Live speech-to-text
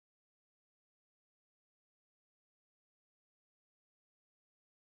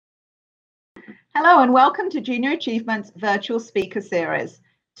Hello and welcome to Junior Achievement's virtual speaker series.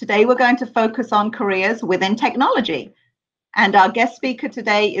 Today we're going to focus on careers within technology. And our guest speaker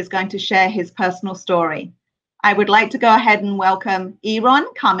today is going to share his personal story. I would like to go ahead and welcome Eron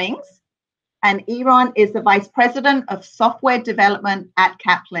Cummings. And Eron is the Vice President of Software Development at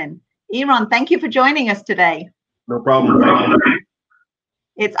Kaplan. Eron, thank you for joining us today. No problem. Thank you.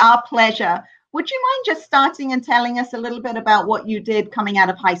 It's our pleasure. Would you mind just starting and telling us a little bit about what you did coming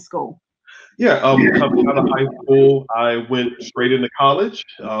out of high school? Yeah, coming out of high school, I went straight into college.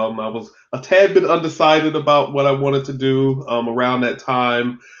 I was a tad bit undecided about what I wanted to do around that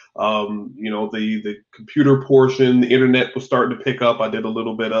time. The computer portion, the internet was starting to pick up. I did a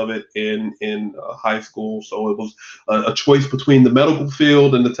little bit of it in high school, so it was a choice between the medical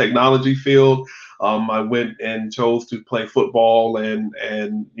field and the technology field. I went and chose to play football and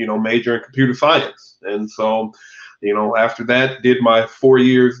major in computer science, and so. After that, did my 4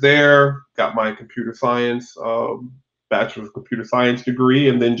 years there, got my computer science, bachelor's of computer science degree,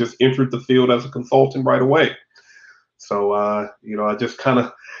 and then just entered the field as a consultant right away. So, I just kind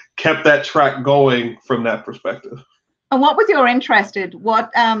of kept that track going from that perspective. And what was your interest in? What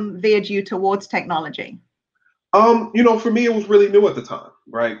veered you towards technology? For me, it was really new at the time,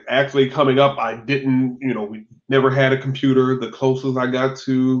 right? Actually, coming up, I didn't, we never had a computer. The closest I got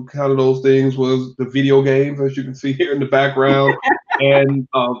to kind of those things was the video games, as you can see here in the background. And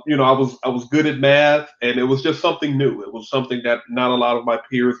I was good at math, and it was just something new. It was something that not a lot of my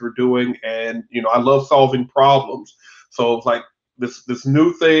peers were doing, and I love solving problems. So it's like this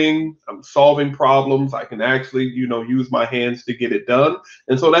new thing. I'm solving problems. I can actually use my hands to get it done,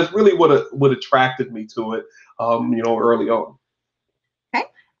 and so that's really what attracted me to it. Early on. Okay.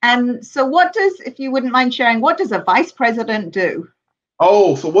 And so if you wouldn't mind sharing, what does a vice president do?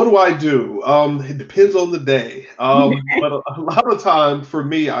 Oh, so what do I do? It depends on the day. But a lot of time for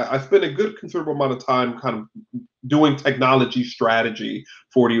me, I spend a good considerable amount of time kind of doing technology strategy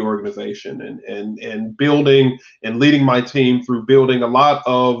for the organization and building and leading my team through building a lot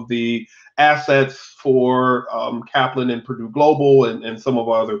of the assets for Kaplan and Purdue Global and some of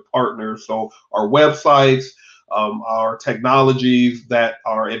our other partners. So our websites, our technologies that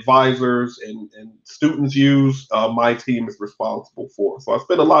our advisors and students use, my team is responsible for. So I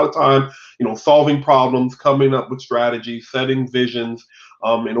spend a lot of time, solving problems, coming up with strategies, setting visions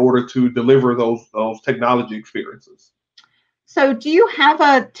in order to deliver those technology experiences. So do you have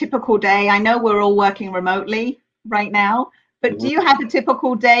a typical day? I know we're all working remotely right now, but do you have a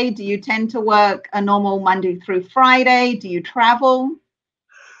typical day? Do you tend to work a normal Monday through Friday? Do you travel?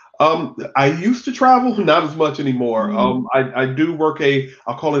 I used to travel, not as much anymore. I do work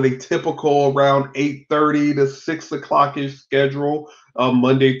I'll call it a typical around 8:30 to 6 o'clock-ish schedule,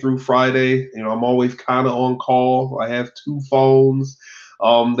 Monday through Friday. I'm always kind of on call. I have two phones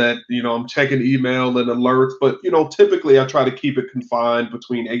that, I'm checking email and alerts, but, typically I try to keep it confined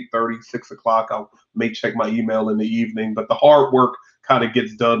between 8:30, 6 o'clock. I may check my email in the evening, but the hard work kind of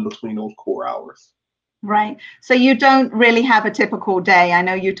gets done between those core hours. Right. So you don't really have a typical day. I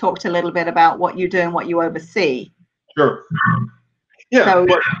know you talked a little bit about what you do and what you oversee. Sure. Yeah, so,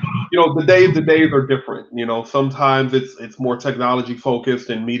 but the days are different. Sometimes it's more technology focused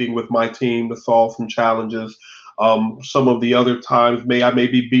and meeting with my team to solve some challenges. Some of the other times I may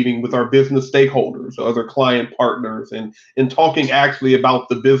be meeting with our business stakeholders, other client partners, and talking actually about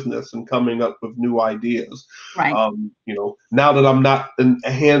the business and coming up with new ideas. Right. Now that I'm not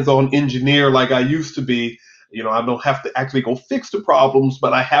a hands-on engineer like I used to be, I don't have to actually go fix the problems,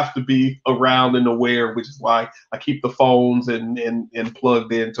 but I have to be around and aware, which is why I keep the phones and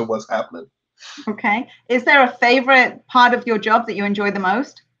plugged into what's happening. Okay. Is there a favorite part of your job that you enjoy the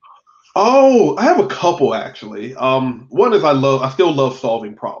most? Oh, I have a couple actually. One is I still love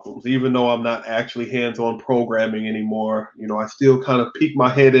solving problems, even though I'm not actually hands-on programming anymore. I still kind of peek my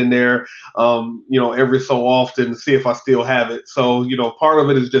head in there, every so often to see if I still have it. So, part of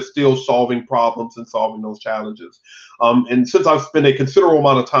it is just still solving problems and solving those challenges. And since I've spent a considerable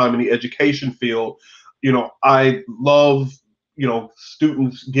amount of time in the education field, I love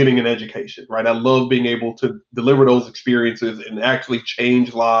students getting an education, right? I love being able to deliver those experiences and actually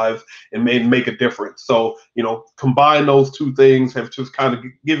change lives and make a difference. So, combine those two things have just kind of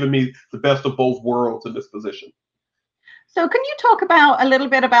given me the best of both worlds in this position. So can you talk a little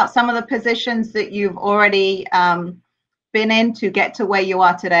bit about some of the positions that you've already been in to get to where you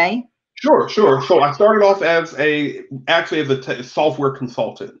are today? Sure. So I started off as a software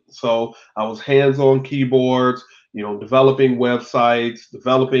consultant. So I was hands-on keyboards, developing websites,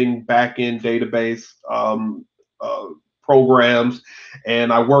 developing back-end database programs.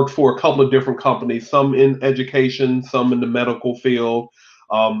 And I worked for a couple of different companies, some in education, some in the medical field.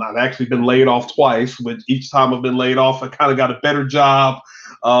 I've actually been laid off twice, which each time I've been laid off, I kind of got a better job,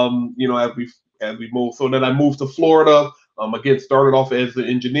 as we moved. So then I moved to Florida. Again, started off as an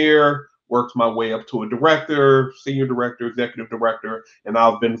engineer, worked my way up to a director, senior director, executive director, and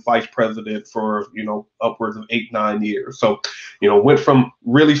I've been vice president for, upwards of 8-9 years. So, went from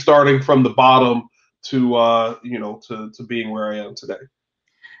really starting from the bottom to, to being where I am today.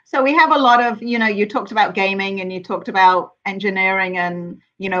 So we have a lot of, you talked about gaming and you talked about engineering and,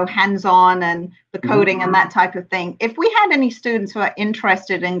 hands-on and the coding and that type of thing. If we had any students who are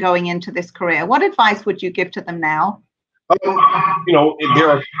interested in going into this career, what advice would you give to them now? There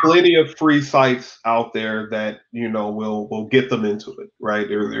are plenty of free sites out there that, will get them into it, right?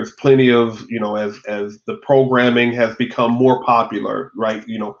 There's plenty of, as the programming has become more popular, right?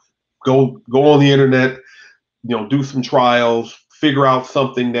 Go on the internet, do some trials, figure out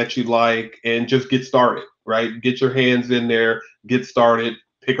something that you like, and just get started, right? Get your hands in there, get started,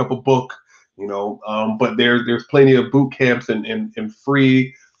 pick up a book, but there's plenty of boot camps and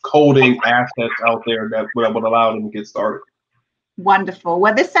free coding assets out there that would allow them to get started. Wonderful.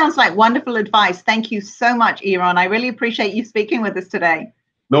 Well, this sounds like wonderful advice. Thank you so much, Eron. I really appreciate you speaking with us today.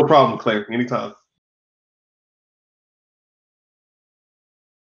 No problem, Claire. Anytime.